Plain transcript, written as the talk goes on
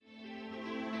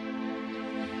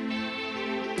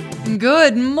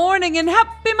Good morning and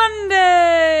happy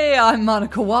Monday! I'm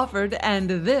Monica Wofford, and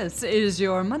this is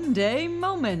your Monday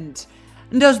Moment.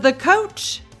 Does the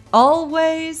coach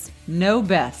always know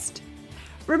best?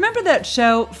 Remember that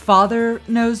show, Father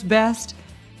Knows Best?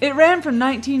 It ran from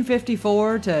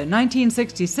 1954 to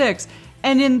 1966,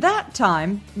 and in that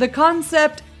time, the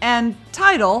concept and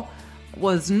title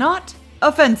was not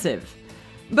offensive.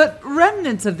 But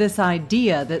remnants of this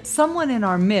idea that someone in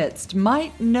our midst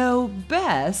might know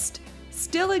best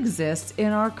still exists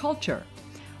in our culture.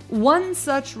 One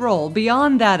such role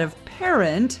beyond that of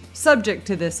parent, subject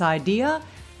to this idea,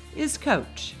 is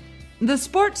coach. The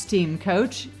sports team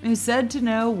coach is said to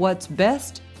know what's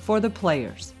best for the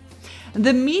players.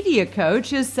 The media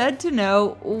coach is said to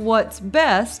know what's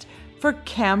best for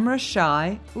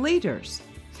camera-shy leaders.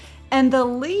 And the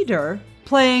leader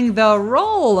playing the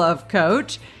role of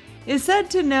coach is said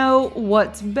to know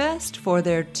what's best for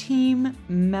their team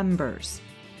members.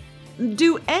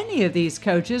 Do any of these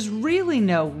coaches really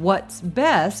know what's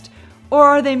best, or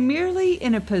are they merely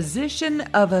in a position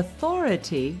of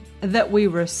authority that we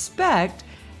respect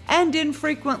and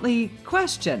infrequently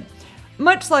question,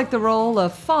 much like the role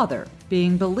of father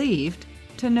being believed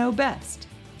to know best?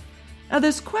 Now,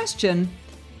 this question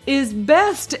is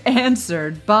best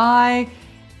answered by,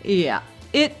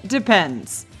 it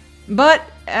depends. But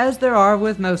as there are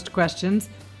with most questions,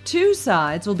 two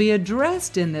sides will be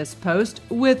addressed in this post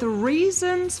with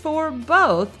reasons for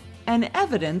both and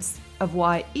evidence of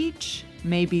why each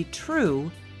may be true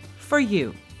for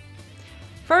you.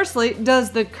 Firstly,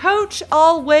 does the coach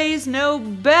always know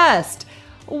best?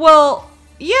 Well,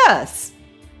 yes.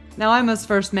 Now I must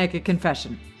first make a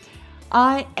confession.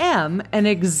 I am an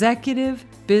executive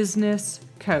business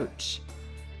coach.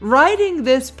 Writing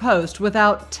this post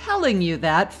without telling you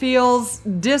that feels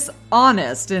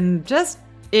dishonest and just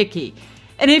icky.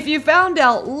 And if you found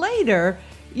out later,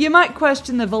 you might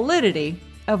question the validity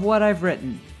of what I've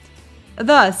written.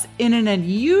 Thus, in an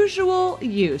unusual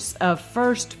use of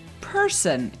first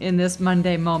person in this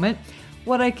Monday Moment,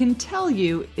 what I can tell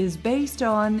you is based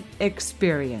on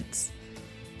experience.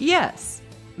 Yes,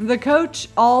 the coach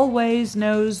always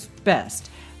knows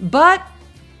best, but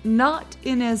not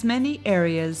in as many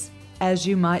areas as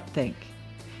you might think.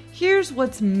 Here's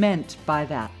what's meant by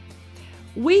that.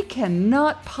 We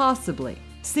cannot possibly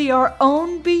see our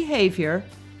own behavior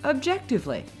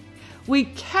objectively. We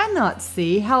cannot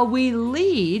see how we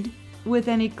lead with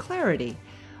any clarity.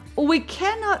 We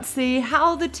cannot see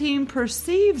how the team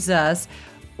perceives us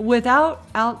without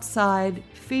outside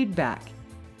feedback.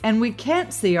 And we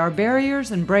can't see our barriers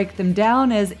and break them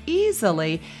down as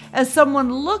easily as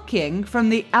someone looking from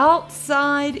the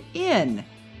outside in.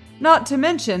 Not to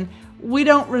mention, we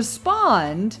don't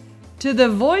respond to the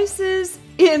voices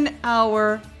in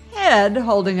our head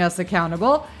holding us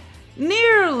accountable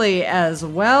nearly as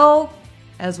well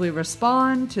as we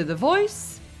respond to the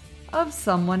voice of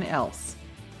someone else.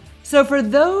 So for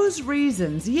those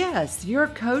reasons, yes, your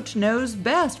coach knows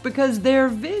best because their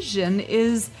vision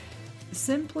is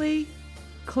simply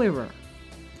clearer.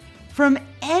 From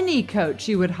any coach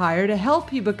you would hire to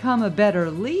help you become a better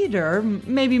leader,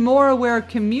 maybe more aware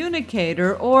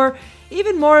communicator, or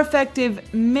even more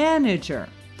effective manager.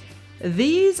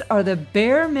 These are the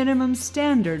bare minimum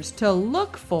standards to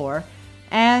look for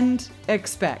and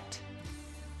expect.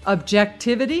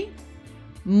 Objectivity,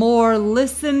 more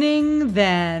listening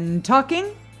than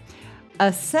talking,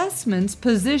 assessments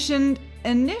positioned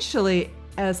initially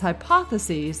as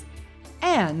hypotheses,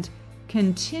 and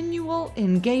continual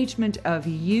engagement of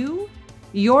you,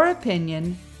 your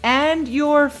opinion, and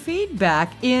your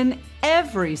feedback in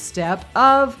every step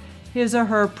of his or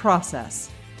her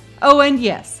process. Oh, and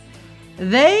yes,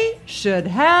 they should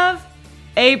have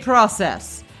a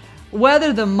process.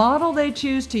 Whether the model they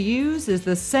choose to use is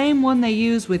the same one they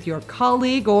use with your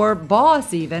colleague or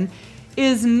boss even,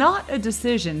 is not a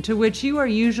decision to which you are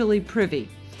usually privy.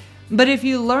 But if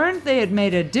you learned they had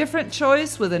made a different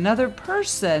choice with another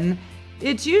person,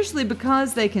 it's usually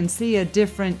because they can see a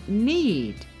different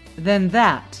need than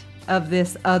that of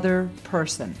this other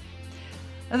person.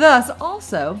 Thus,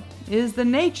 also, is the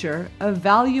nature of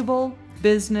valuable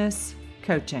business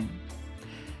coaching.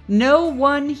 No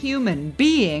one human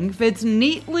being fits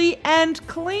neatly and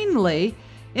cleanly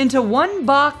into one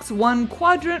box, one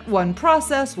quadrant, one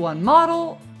process, one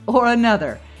model, or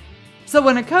another. So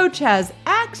when a coach has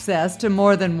access to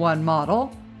more than one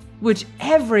model, which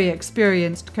every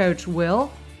experienced coach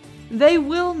will, they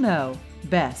will know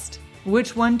best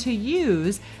which one to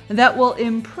use that will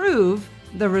improve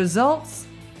the results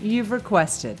you've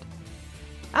requested.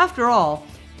 After all,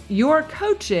 your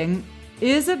coaching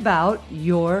is about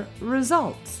your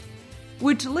results.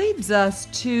 Which leads us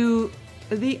to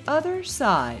the other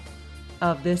side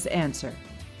of this answer.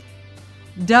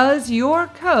 Does your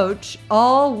coach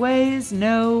always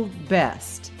know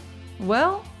best?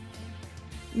 Well,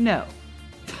 no.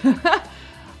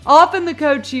 Often the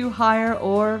coach you hire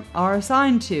or are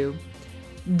assigned to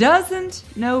doesn't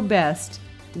know best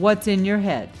what's in your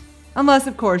head, unless,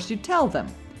 of course, you tell them.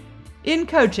 In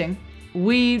coaching,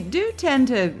 we do tend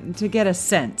to get a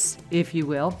sense, if you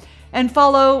will, and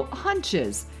follow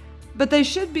hunches, but they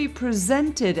should be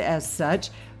presented as such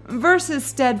versus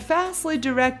steadfastly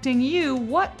directing you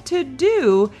what to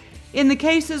do in the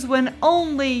cases when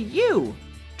only you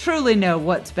truly know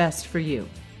what's best for you.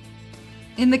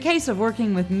 In the case of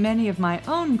working with many of my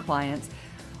own clients,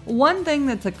 one thing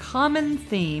that's a common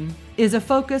theme is a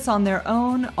focus on their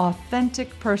own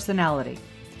authentic personality.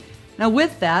 Now,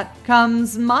 with that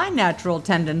comes my natural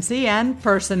tendency and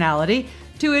personality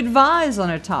to advise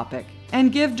on a topic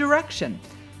and give direction.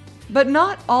 But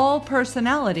not all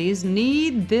personalities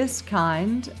need this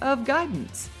kind of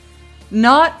guidance.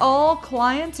 Not all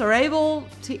clients are able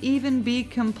to even be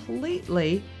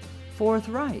completely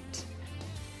forthright.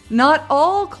 Not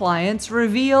all clients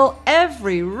reveal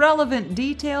every relevant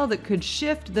detail that could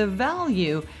shift the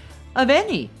value of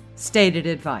any stated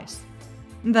advice.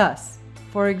 Thus,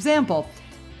 for example,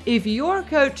 if your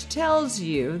coach tells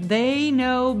you they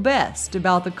know best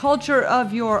about the culture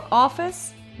of your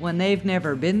office when they've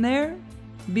never been there,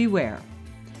 beware.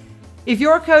 If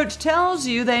your coach tells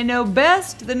you they know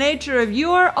best the nature of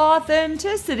your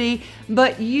authenticity,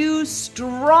 but you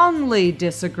strongly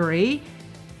disagree,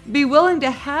 be willing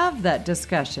to have that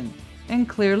discussion and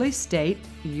clearly state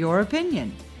your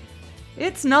opinion.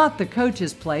 It's not the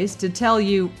coach's place to tell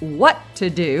you what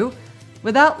to do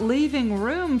without leaving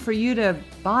room for you to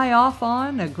buy off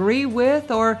on, agree with,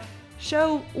 or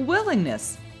show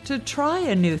willingness to try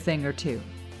a new thing or two.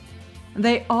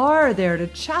 They are there to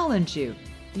challenge you,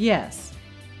 yes.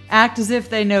 Act as if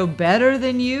they know better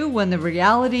than you when the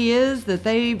reality is that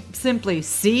they simply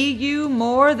see you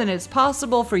more than it's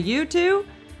possible for you to?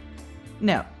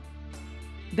 No,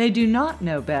 they do not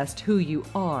know best who you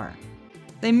are.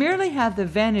 They merely have the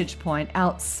vantage point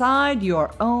outside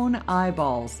your own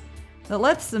eyeballs that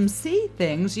lets them see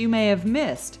things you may have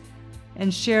missed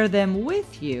and share them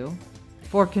with you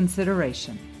for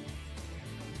consideration.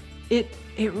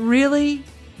 It really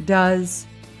does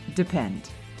depend.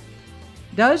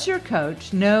 Does your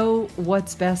coach know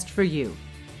what's best for you?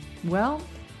 Well,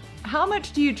 how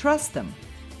much do you trust them?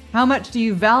 How much do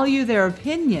you value their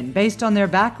opinion based on their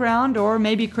background or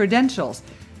maybe credentials?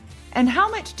 And how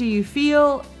much do you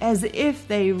feel as if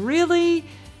they really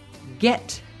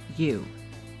get you?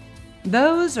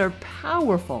 Those are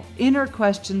powerful inner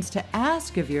questions to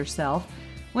ask of yourself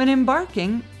when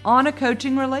embarking on a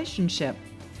coaching relationship.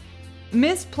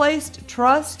 Misplaced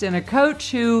trust in a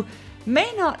coach who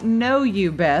may not know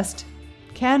you best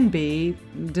can be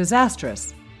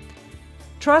disastrous.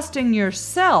 Trusting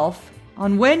yourself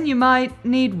on when you might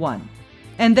need one,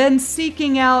 and then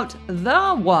seeking out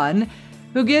the one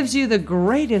who gives you the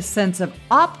greatest sense of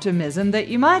optimism that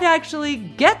you might actually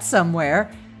get somewhere,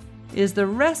 is the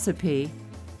recipe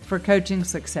for coaching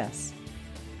success.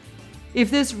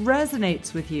 If this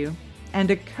resonates with you, and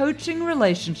a coaching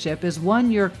relationship is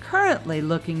one you're currently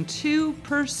looking to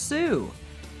pursue,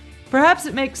 perhaps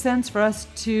it makes sense for us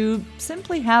to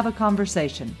simply have a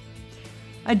conversation.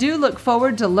 I do look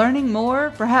forward to learning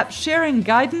more, perhaps sharing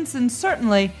guidance, and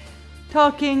certainly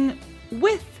talking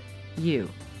with you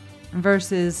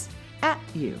versus at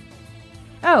you.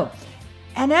 Oh,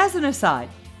 and as an aside,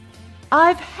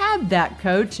 I've had that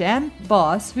coach and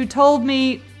boss who told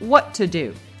me what to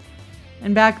do.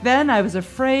 And back then I was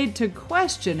afraid to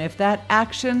question if that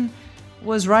action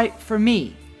was right for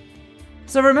me.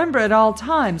 So remember, at all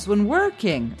times when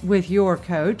working with your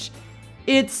coach,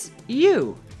 it's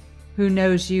you who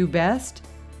knows you best,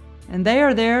 and they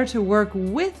are there to work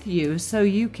with you so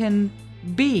you can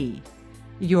be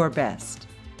your best.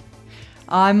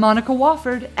 I'm Monica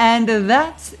Wofford, and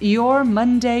that's your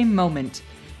Monday Moment.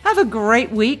 Have a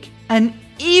great week, an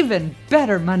even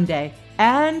better Monday,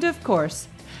 and of course,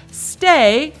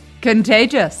 stay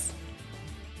contagious.